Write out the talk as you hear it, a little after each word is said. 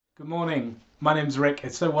Good morning. My name's Rick.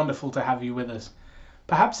 It's so wonderful to have you with us.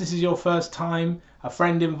 Perhaps this is your first time, a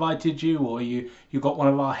friend invited you, or you got one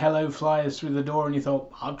of our hello flyers through the door and you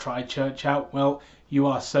thought, I'll try church out. Well, you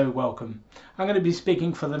are so welcome. I'm going to be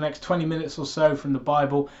speaking for the next 20 minutes or so from the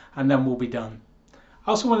Bible, and then we'll be done. I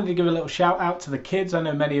also wanted to give a little shout out to the kids. I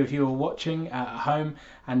know many of you are watching at home,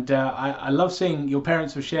 and I love seeing your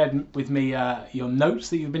parents have shared with me your notes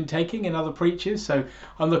that you've been taking in other preachers, so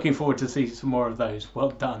I'm looking forward to see some more of those.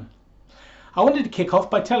 Well done. I wanted to kick off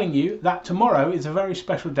by telling you that tomorrow is a very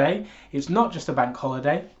special day. It's not just a bank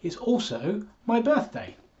holiday, it's also my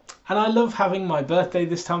birthday. And I love having my birthday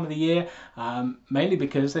this time of the year, mainly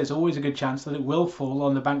because there's always a good chance that it will fall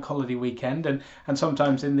on the bank holiday weekend and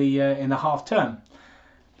sometimes in the half term.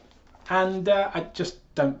 And I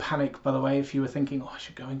just don't panic, by the way, if you were thinking, oh, I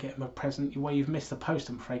should go and get him a present. Well, you've missed the post,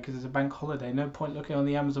 I'm afraid, because it's a bank holiday. No point looking on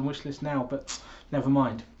the Amazon wish list now, but never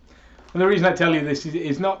mind. And the reason I tell you this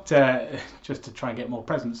is not just to try and get more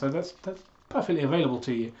presents, so that's perfectly available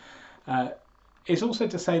to you. It's also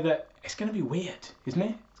to say that it's going to be weird, isn't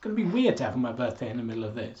it? It's going to be weird to have my birthday in the middle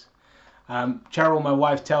of this. Cheryl, my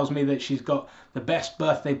wife, tells me that she's got the best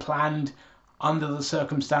birthday planned under the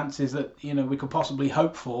circumstances that we could possibly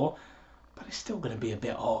hope for, but it's still going to be a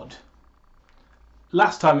bit odd.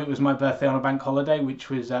 Last time it was my birthday on a bank holiday, which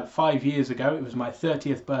was 5 years ago. It was my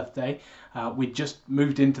 30th birthday. We'd just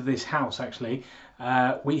moved into this house, actually.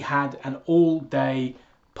 We had an all-day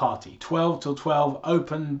party, 12 till 12,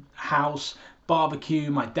 open house, barbecue.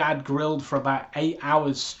 My dad grilled for about 8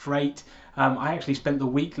 hours straight. I actually spent the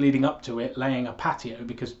week leading up to it laying a patio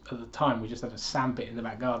because at the time we just had a sandpit in the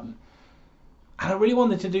back garden. And I really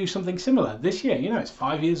wanted to do something similar this year. It's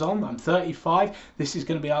 5 years on, I'm 35. This is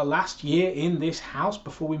going to be our last year in this house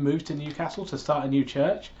before we move to Newcastle to start a new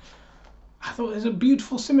church. I thought there's a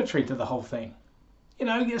beautiful symmetry to the whole thing.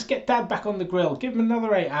 Let's get Dad back on the grill. Give him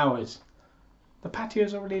another 8 hours. The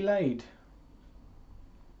patio's already laid.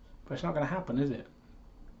 But it's not going to happen, is it?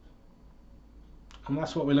 And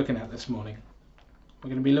that's what we're looking at this morning. We're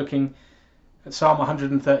going to be looking at Psalm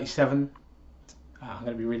 137. I'm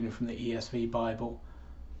going to be reading from the ESV Bible,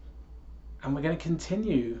 and we're going to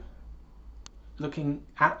continue looking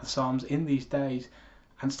at the Psalms in these days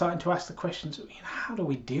and starting to ask the questions, how do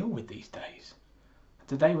we deal with these days?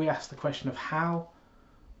 Today we ask the question of how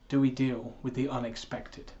do we deal with the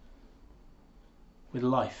unexpected, with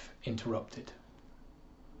life interrupted?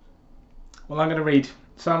 Well, I'm going to read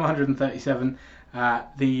Psalm 137.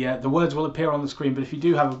 The words will appear on the screen, but if you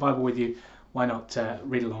do have a Bible with you, why not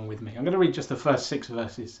read along with me? I'm going to read just the first 6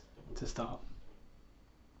 verses to start.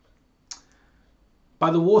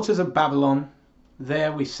 By the waters of Babylon,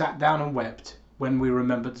 there we sat down and wept when we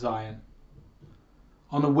remembered Zion.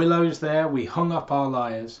 On the willows there we hung up our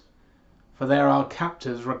lyres, for there our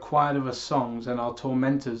captors required of us songs and our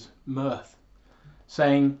tormentors mirth,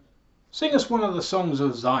 saying, sing us one of the songs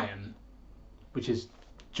of Zion, which is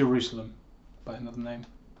Jerusalem by another name.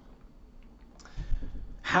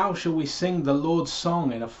 How shall we sing the Lord's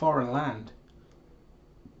song in a foreign land?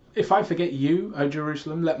 If I forget you, O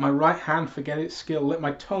Jerusalem, let my right hand forget its skill. Let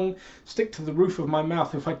my tongue stick to the roof of my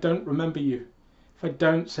mouth if I don't remember you. If I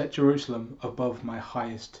don't set Jerusalem above my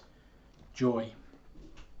highest joy.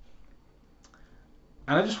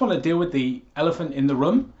 And I just want to deal with the elephant in the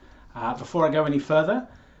room before I go any further.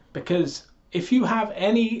 Because if you have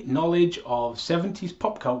any knowledge of 70s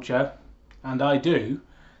pop culture, and I do,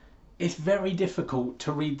 it's very difficult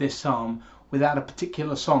to read this psalm without a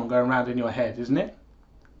particular song going around in your head, isn't it?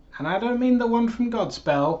 And I don't mean the one from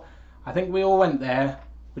Godspell. I think we all went there.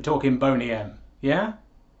 We're talking Boney M. Yeah?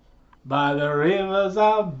 By the rivers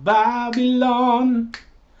of Babylon.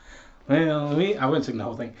 Well, I won't sing the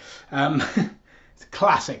whole thing. It's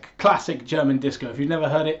a classic German disco. If you've never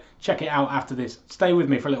heard it, check it out after this. Stay with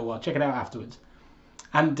me for a little while. Check it out afterwards.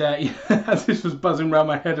 And as this was buzzing around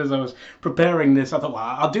my head as I was preparing this, I thought, well,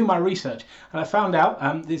 I'll do my research. And I found out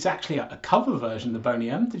it's actually a cover version of Boney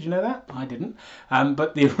M. Did you know that? I didn't.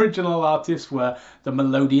 But the original artists were the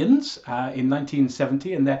Melodians in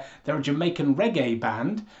 1970, and they're a Jamaican reggae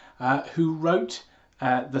band who wrote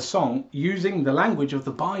the song using the language of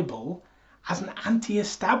the Bible as an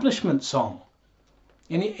anti-establishment song.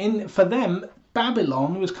 For them,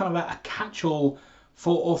 Babylon was kind of a catch-all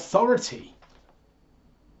for authority.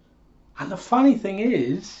 And the funny thing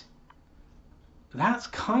is, that's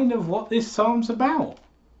kind of what this psalm's about.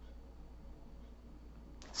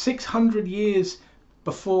 600 years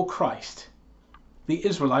before Christ, the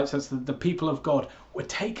Israelites, that's the people of God, were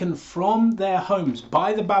taken from their homes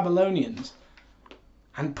by the Babylonians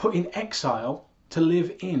and put in exile to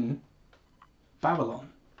live in Babylon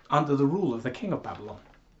under the rule of the king of Babylon.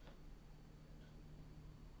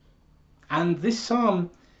 And this psalm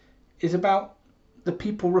is about the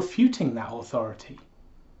people refuting that authority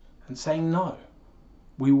and saying, no,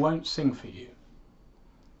 we won't sing for you.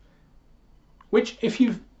 Which, if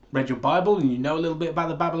you've read your Bible and you know a little bit about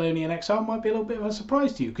the Babylonian exile, might be a little bit of a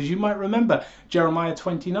surprise to you, because you might remember Jeremiah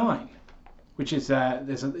 29, which is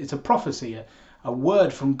it's a prophecy, a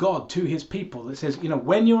word from God to his people that says,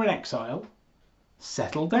 when you're in exile,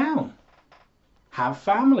 settle down, have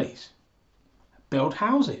families, build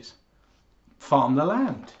houses, farm the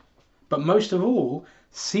land, but most of all,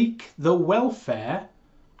 seek the welfare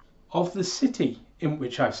of the city in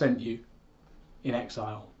which I've sent you in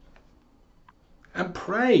exile, and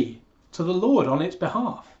pray to the Lord on its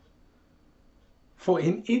behalf. For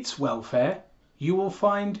in its welfare you will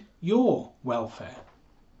find your welfare.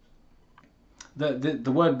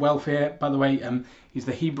 The word welfare, by the way, is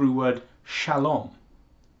the Hebrew word shalom,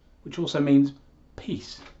 which also means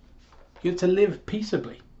peace. You're to live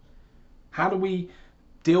peaceably. How do we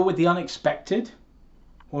deal with the unexpected?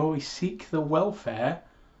 Well, we seek the welfare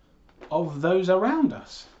of those around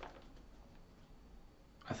us.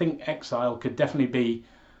 I think exile could definitely be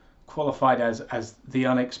qualified as the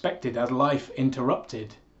unexpected, as life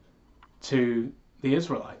interrupted to the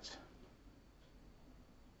Israelites.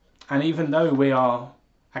 And even though we are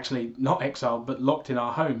actually not exiled but locked in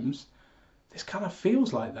our homes, this kind of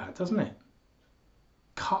feels like that, doesn't it?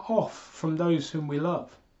 Cut off from those whom we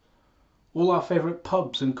love. All our favourite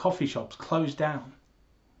pubs and coffee shops closed down.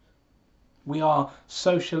 We are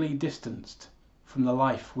socially distanced from the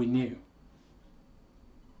life we knew.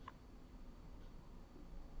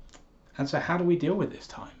 And so how do we deal with this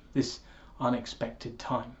time, this unexpected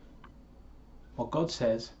time? Well, God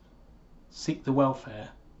says, seek the welfare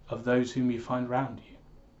of those whom you find round you.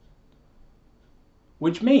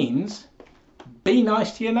 Which means, be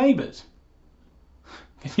nice to your neighbours.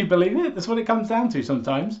 Can you believe it? That's what it comes down to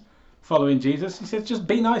sometimes, following Jesus. He says, just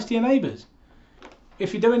be nice to your neighbours.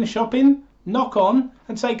 If you're doing shopping, knock on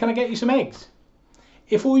and say, can I get you some eggs?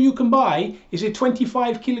 If all you can buy is a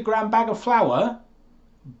 25 kilogram bag of flour,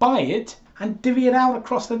 buy it and divvy it out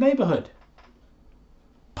across the neighbourhood.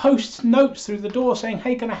 Post notes through the door saying,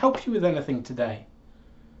 hey, can I help you with anything today?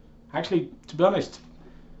 Actually, to be honest,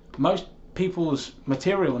 most people's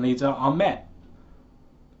material needs are met,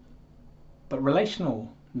 but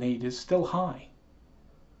relational need is still high.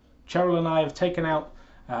 Cheryl and I have taken out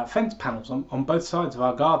fence panels on both sides of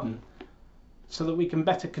our garden so that we can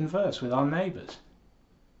better converse with our neighbours.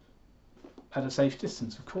 At a safe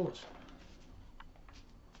distance, of course.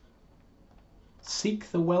 Seek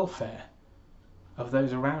the welfare of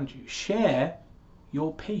those around you. Share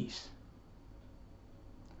your peace.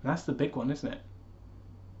 And that's the big one, isn't it?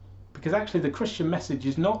 Because actually the Christian message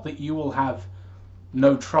is not that you will have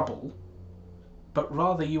no trouble, but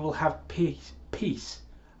rather you will have peace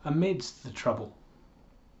amidst the trouble.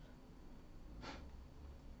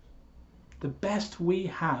 The best we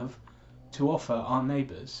have to offer our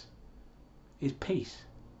neighbours is peace,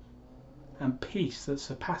 and peace that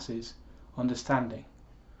surpasses understanding,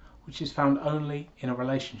 which is found only in a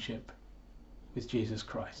relationship with Jesus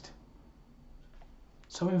Christ.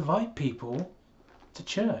 So invite people to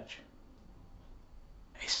church.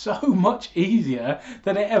 It's so much easier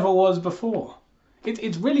than it ever was before.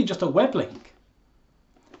 It's really just a web link.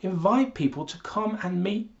 Invite people to come and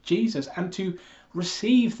meet Jesus and to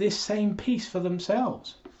receive this same peace for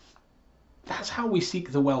themselves. That's how we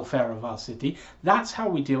seek the welfare of our city. That's how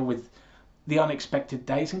we deal with the unexpected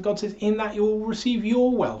days. And God says, in that you will receive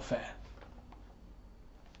your welfare.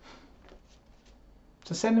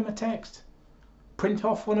 So send them a text. Print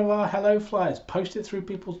off one of our hello flyers. Post it through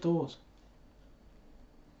people's doors.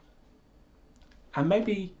 And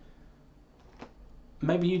maybe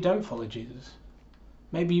you don't follow Jesus.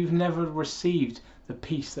 Maybe you've never received the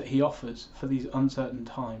peace that he offers for these uncertain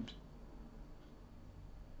times.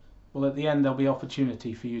 Well, at the end there'll be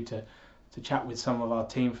opportunity for you to chat with some of our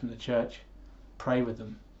team from the church, pray with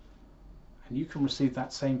them, and you can receive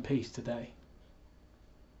that same peace today.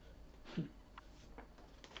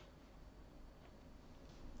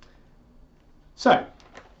 So,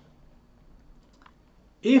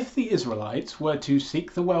 if the Israelites were to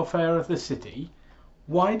seek the welfare of the city,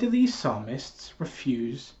 why do these psalmists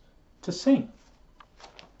refuse to sing?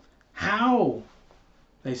 How,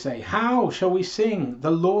 they say, how shall we sing the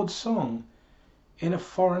Lord's song in a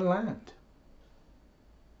foreign land?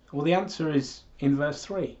 Well, the answer is in verse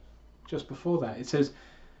 3, just before that. It says,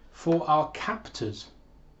 for our captors,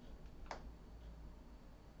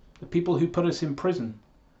 the people who put us in prison,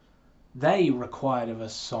 they required of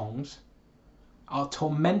us songs. Our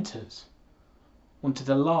tormentors wanted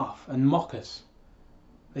to laugh and mock us.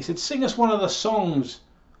 They said, sing us one of the songs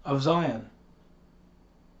of Zion.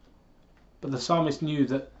 But the psalmist knew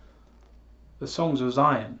that the songs of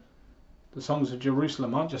Zion, the songs of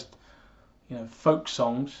Jerusalem, aren't just, folk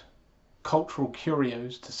songs, cultural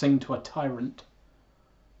curios to sing to a tyrant.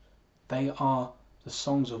 They are the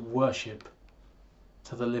songs of worship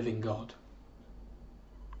to the living God.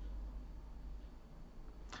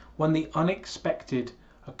 When the unexpected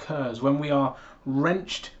occurs, when we are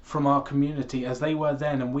wrenched from our community as they were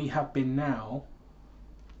then and we have been now,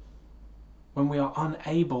 when we are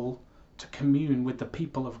unable to commune with the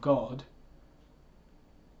people of God,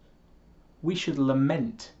 we should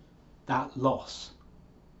lament that loss.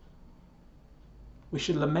 We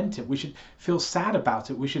should lament it. We should feel sad about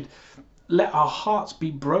it. We should let our hearts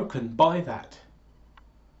be broken by that.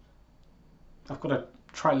 I've got a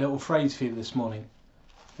trite little phrase for you this morning.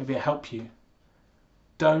 Maybe it'll help you.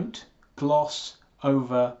 Don't gloss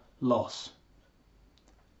over loss.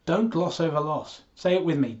 Don't gloss over loss. Say it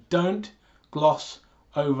with me. Don't gloss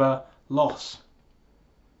over loss.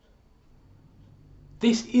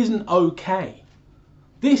 This isn't okay.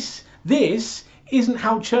 This isn't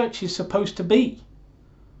how church is supposed to be.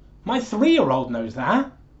 My 3-year-old knows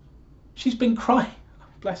that. She's been crying.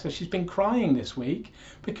 Bless her, she's been crying this week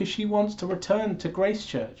because she wants to return to Grace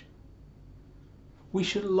Church. We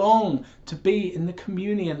should long to be in the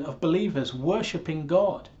communion of believers worshipping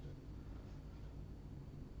God.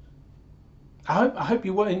 I hope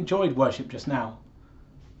you enjoyed worship just now.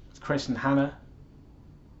 It's Chris and Hannah.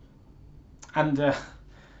 And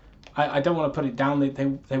I don't want to put it down.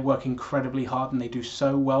 They work incredibly hard and they do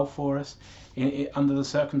so well for us under the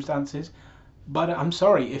circumstances. But I'm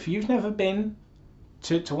sorry, if you've never been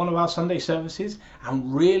to one of our Sunday services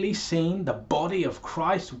and really seen the body of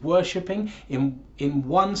Christ worshipping in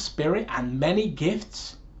one spirit and many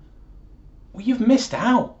gifts, well, you've missed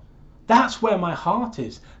out. That's where my heart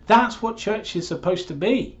is. That's what church is supposed to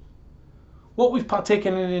be. What we've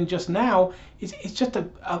partaken in just now is just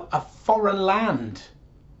a foreign land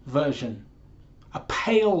version, a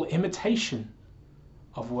pale imitation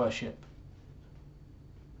of worship.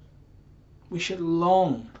 We should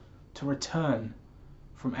long to return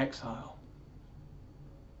from exile.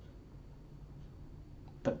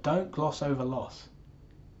 But don't gloss over loss,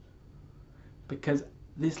 because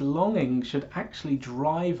this longing should actually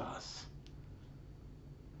drive us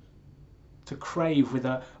to crave with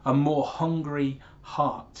a more hungry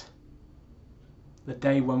heart the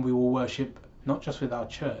day when we will worship not just with our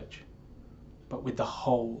church, but with the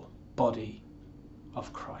whole body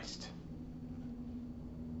of Christ.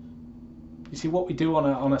 You see, what we do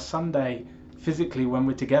on a Sunday physically when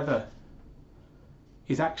we're together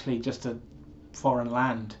is actually just a foreign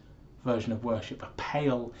land version of worship, a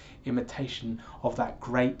pale imitation of that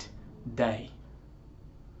great day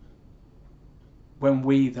when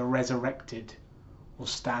we, the resurrected, will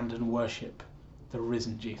stand and worship the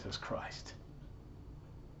risen Jesus Christ.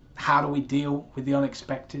 How do we deal with the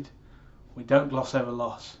unexpected? We don't gloss over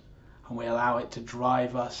loss, and we allow it to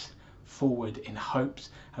drive us forward in hopes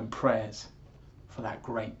and prayers for that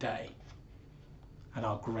great day and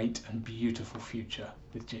our great and beautiful future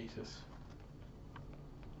with Jesus.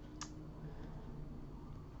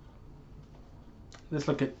 Let's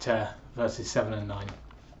look at verses 7 and 9,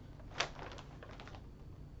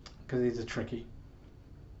 because these are tricky.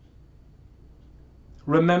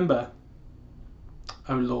 Remember,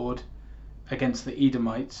 O Lord, against the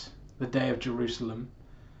Edomites, the day of Jerusalem,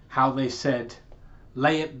 how they said,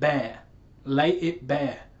 lay it bare,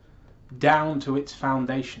 down to its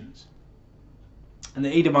foundations. And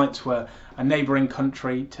the Edomites were a neighbouring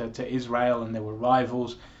country to Israel, and they were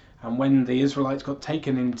rivals. And when the Israelites got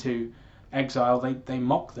taken into exile, they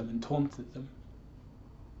mocked them and taunted them.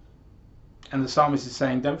 And the psalmist is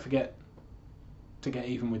saying, don't forget to get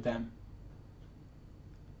even with them.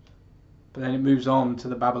 But then it moves on to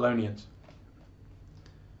the Babylonians.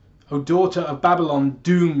 O daughter of Babylon,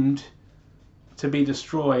 doomed to be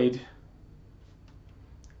destroyed,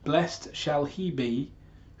 blessed shall he be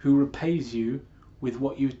who repays you with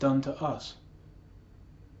what you've done to us.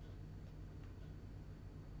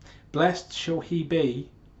 Blessed shall he be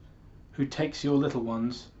who takes your little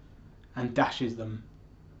ones and dashes them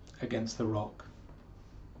against the rock.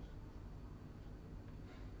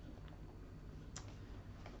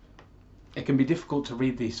 It can be difficult to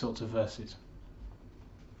read these sorts of verses.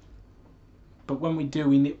 But when we do,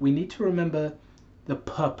 we need to remember the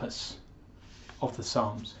purpose of the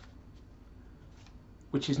Psalms,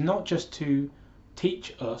 which is not just to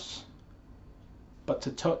teach us, but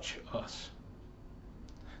to touch us.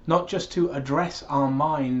 Not just to address our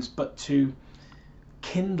minds, but to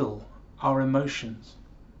kindle our emotions.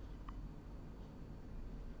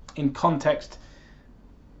 In context,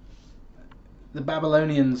 The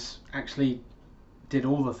Babylonians actually did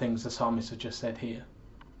all the things the psalmist had just said here.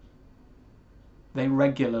 They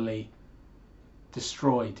regularly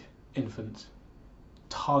destroyed infants,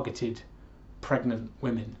 targeted pregnant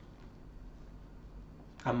women,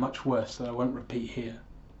 and much worse that I won't repeat here,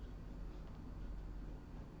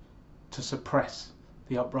 to suppress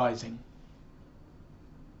the uprising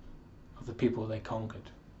of the people they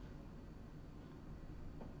conquered.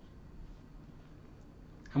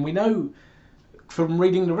 And we know from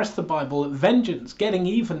reading the rest of the Bible that vengeance, getting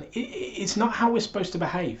even, it's not how we're supposed to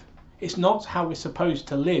behave. It's not how we're supposed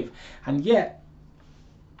to live. And yet,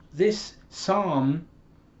 this psalm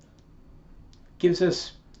gives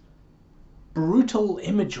us brutal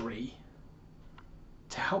imagery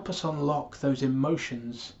to help us unlock those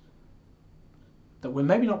emotions that we're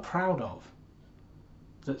maybe not proud of,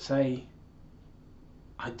 that say,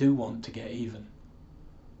 I do want to get even.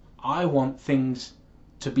 I want things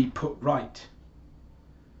to be put right.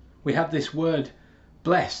 We have this word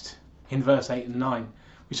blessed in verse 8 and 9.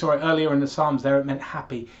 We saw it earlier in the Psalms. There it meant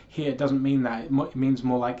happy. Here it doesn't mean that. It means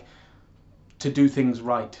more like to do things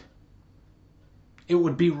right. It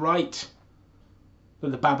would be right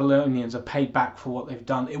that the Babylonians are paid back for what they've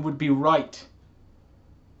done. It would be right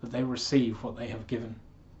that they receive what they have given.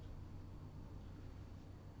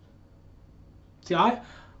 See, I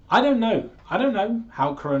don't know. I don't know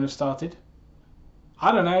how Corona started.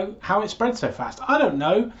 I don't know how it spread so fast. I don't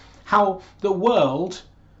know how the world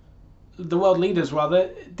leaders rather,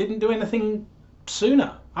 didn't do anything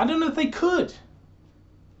sooner. I don't know if they could.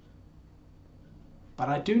 But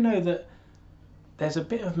I do know that there's a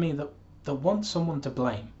bit of me that wants someone to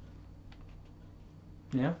blame.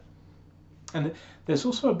 Yeah? And there's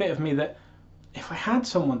also a bit of me that if I had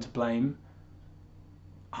someone to blame,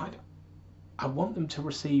 I want them to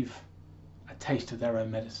receive a taste of their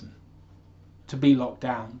own medicine. To be locked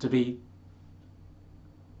down, to be...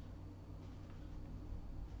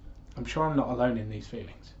 I'm sure I'm not alone in these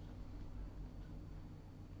feelings.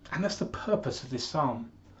 And that's the purpose of this psalm.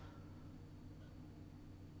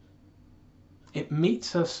 It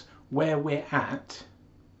meets us where we're at,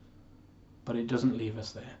 but it doesn't leave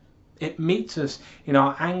us there. It meets us in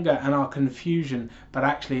our anger and our confusion, but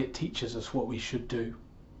actually it teaches us what we should do.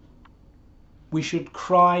 We should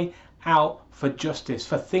cry out for justice,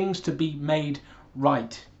 for things to be made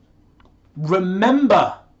right.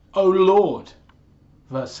 Remember, O Lord,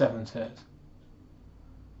 verse 7 says.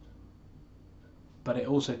 But it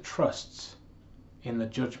also trusts in the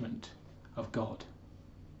judgment of God.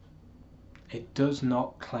 It does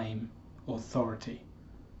not claim authority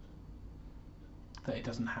that it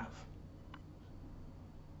doesn't have.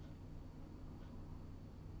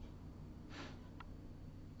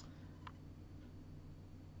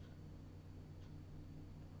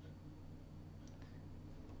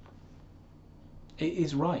 It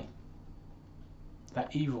is right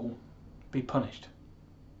that evil be punished.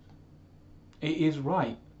 It is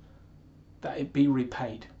right that it be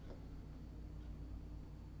repaid.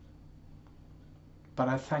 But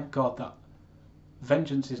I thank God that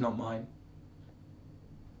vengeance is not mine.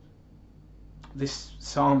 This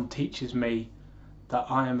psalm teaches me that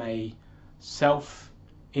I am a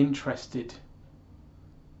self-interested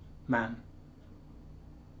man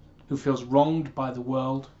who feels wronged by the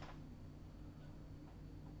world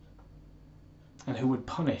and who would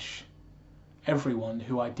punish everyone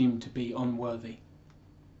who I deem to be unworthy.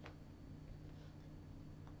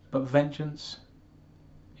 But vengeance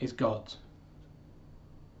is God's.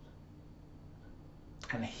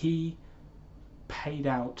 And he paid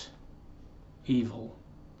out evil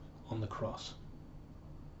on the cross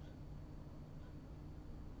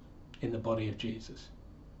in the body of Jesus.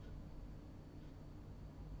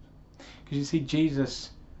 Because you see, Jesus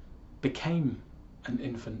became an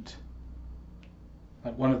infant,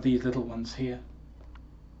 like one of these little ones here.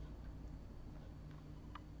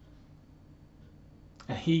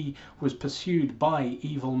 And he was pursued by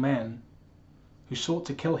evil men who sought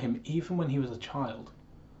to kill him even when he was a child.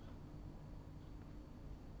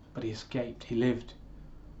 But he escaped, he lived,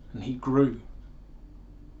 and he grew.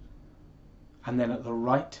 And then at the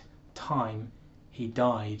right time, he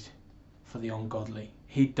died for the ungodly.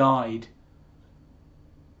 He died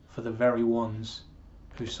for the very ones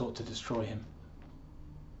who sought to destroy him.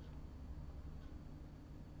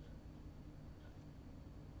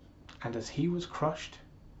 And as he was crushed,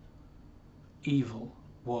 evil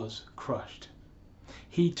was crushed.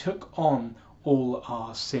 He took on all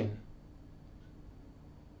our sin.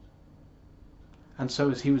 And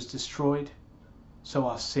so as he was destroyed, so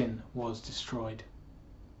our sin was destroyed.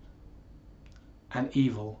 And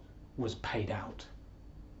evil was paid out.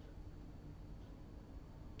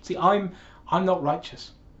 See, I'm I'm not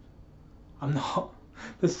righteous. I'm not.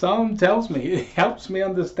 The psalm tells me, it helps me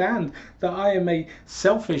understand that I am a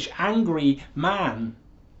selfish, angry man.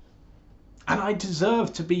 And I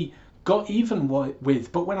deserve to be got even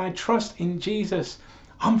with. But when I trust in Jesus,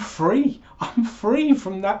 I'm free. I'm free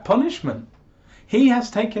from that punishment. He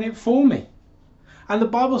has taken it for me. And the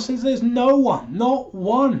Bible says there's no one, not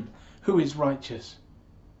one, who is righteous.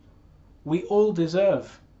 We all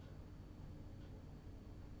deserve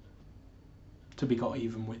to be got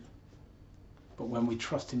even with. But when we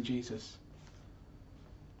trust in Jesus,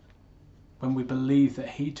 when we believe that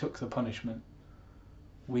he took the punishment,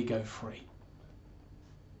 we go free.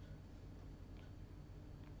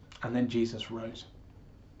 And then Jesus rose.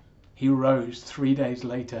 He rose 3 days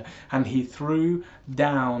later, and he threw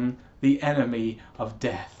down the enemy of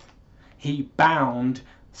death. He bound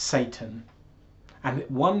Satan. And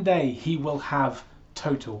one day he will have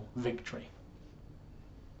total victory.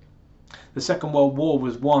 The Second World War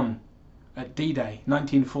was won at D-Day,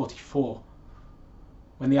 1944,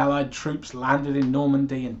 when the Allied troops landed in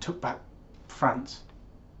Normandy and took back France.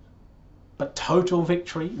 But total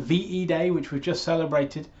victory, VE Day, which we've just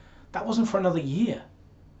celebrated, that wasn't for another year.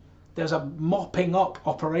 There's a mopping up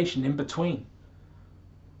operation in between.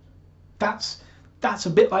 That's a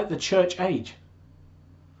bit like the church age.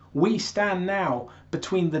 We stand now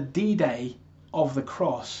between the D-Day of the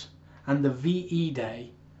cross and the VE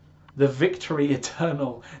Day, the victory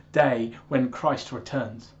eternal day when Christ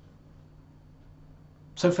returns.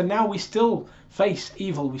 So for now we still face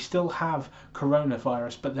evil, we still have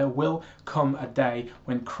coronavirus, but there will come a day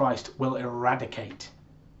when Christ will eradicate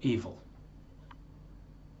evil.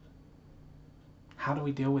 How do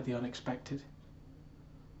we deal with the unexpected?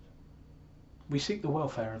 We seek the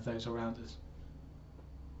welfare of those around us.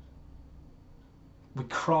 We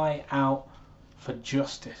cry out for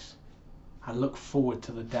justice and look forward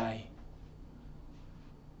to the day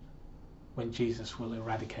when Jesus will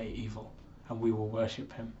eradicate evil and we will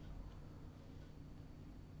worship him.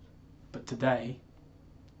 But today,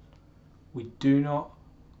 we do not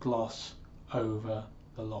gloss over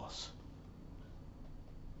the loss.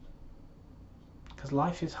 Because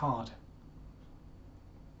life is hard.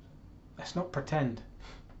 Let's not pretend.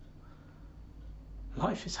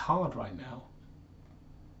 Life is hard right now.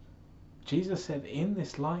 Jesus said, in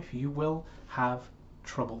this life you will have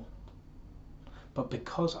trouble. But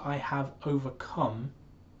because I have overcome,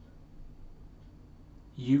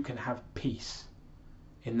 you can have peace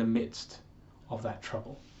in the midst of that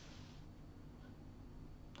trouble.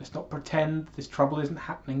 Let's not pretend this trouble isn't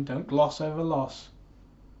happening. Don't gloss over loss.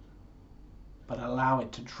 But allow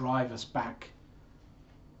it to drive us back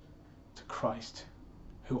to Christ,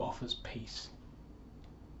 who offers peace.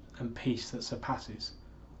 And peace that surpasses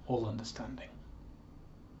all understanding.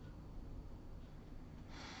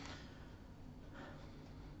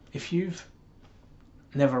 If you've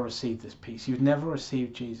never received this peace, you've never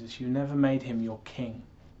received Jesus, you've never made him your king,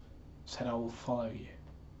 said I will follow you,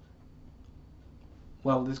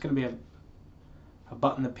 well, there's going to be a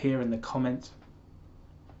button appear in the comments.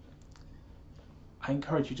 I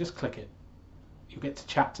encourage you, just click it. You'll get to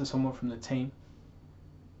chat to someone from the team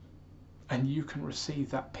and you can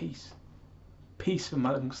receive that peace. Peace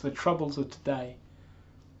amongst the troubles of today,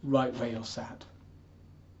 right where you're sat.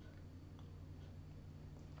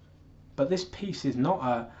 But this peace is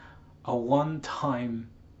not a one-time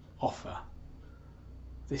offer.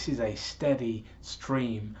 This is a steady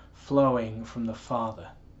stream flowing from the Father.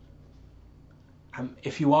 And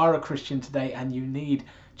if you are a Christian today and you need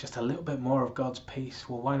just a little bit more of God's peace,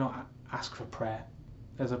 well, why not ask for prayer?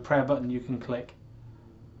 There's a prayer button you can click.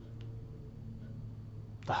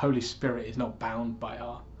 The Holy Spirit is not bound by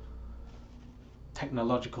our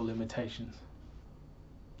technological limitations.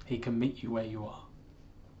 He can meet you where you are.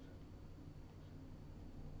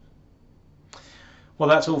 Well,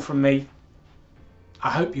 that's all from me. I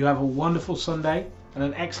hope you have a wonderful Sunday and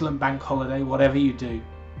an excellent bank holiday, whatever you do.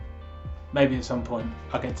 Maybe at some point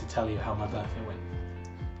I'll get to tell you how my birthday went.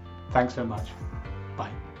 Thanks so much.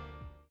 Bye.